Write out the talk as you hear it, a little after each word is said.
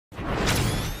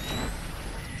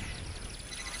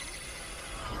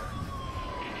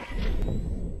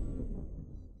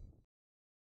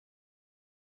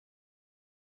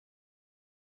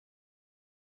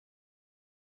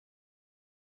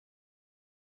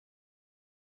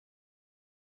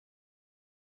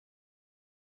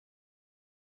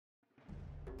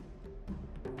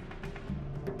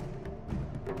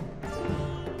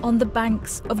on the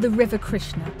banks of the river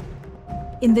Krishna,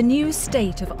 in the new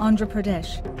state of Andhra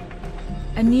Pradesh,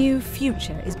 a new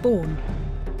future is born.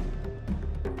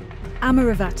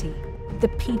 Amaravathi, the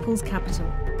people's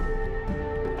capital.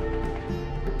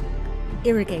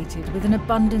 Irrigated with an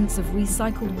abundance of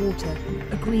recycled water,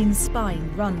 a green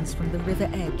spine runs from the river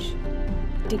edge,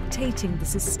 dictating the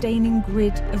sustaining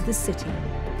grid of the city.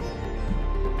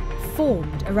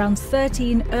 Formed around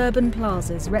 13 urban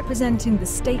plazas representing the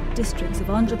state districts of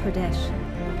Andhra Pradesh,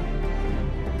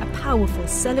 a powerful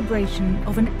celebration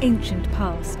of an ancient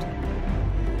past,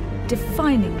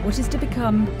 defining what is to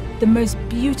become the most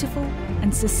beautiful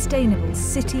and sustainable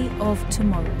city of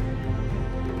tomorrow.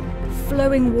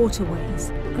 Flowing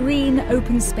waterways, green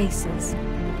open spaces,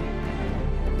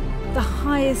 the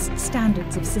highest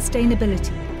standards of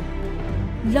sustainability,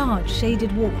 large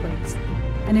shaded walkways,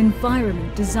 an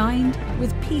environment designed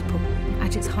with people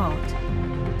at its heart.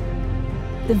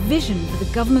 The vision for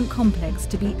the government complex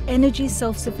to be energy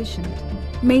self-sufficient,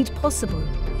 made possible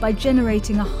by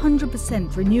generating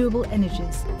 100% renewable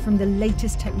energies from the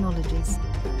latest technologies.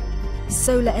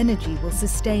 Solar energy will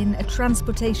sustain a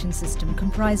transportation system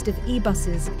comprised of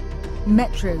e-buses,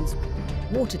 metros,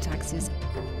 water taxis,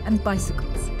 and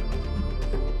bicycles.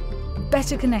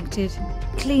 Better connected,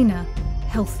 cleaner,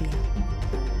 healthier.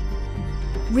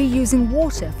 Reusing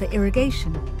water for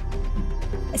irrigation.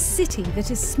 A city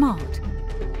that is smart,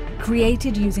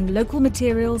 created using local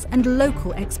materials and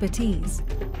local expertise.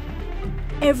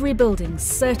 Every building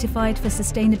certified for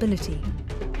sustainability.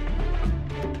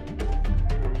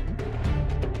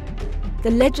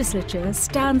 The legislature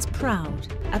stands proud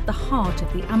at the heart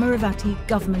of the Amaravathi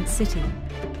government city,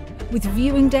 with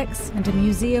viewing decks and a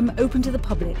museum open to the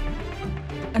public,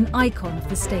 an icon of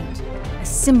the state, a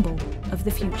symbol of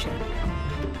the future.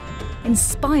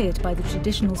 Inspired by the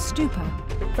traditional stupa,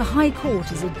 the High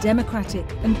Court is a democratic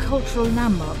and cultural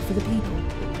landmark for the people.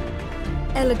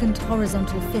 Elegant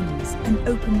horizontal fins, an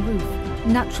open roof,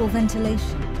 natural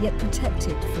ventilation, yet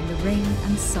protected from the rain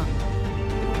and sun.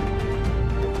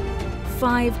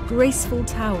 5 graceful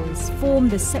towers form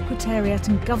the Secretariat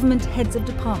and government heads of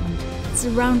department,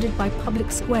 surrounded by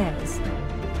public squares,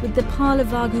 with the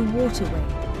Palavagu waterway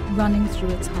running through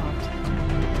its heart.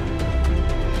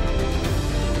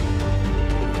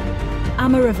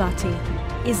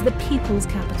 Amaravathi is the people's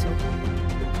capital,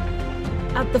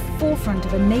 at the forefront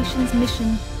of a nation's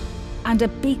mission and a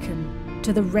beacon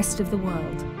to the rest of the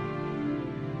world.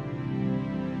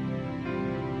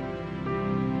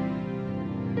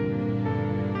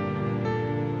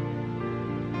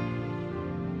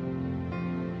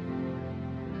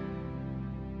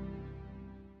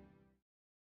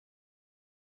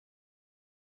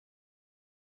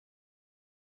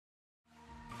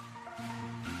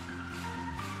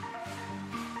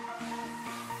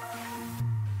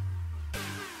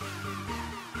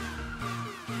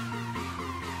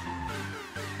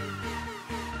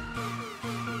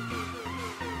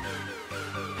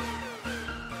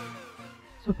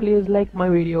 So please like my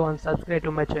video and subscribe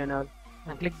to my channel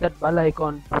and click that bell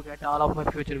icon to get all of my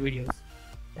future videos.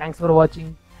 Thanks for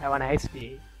watching. Have a nice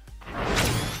day.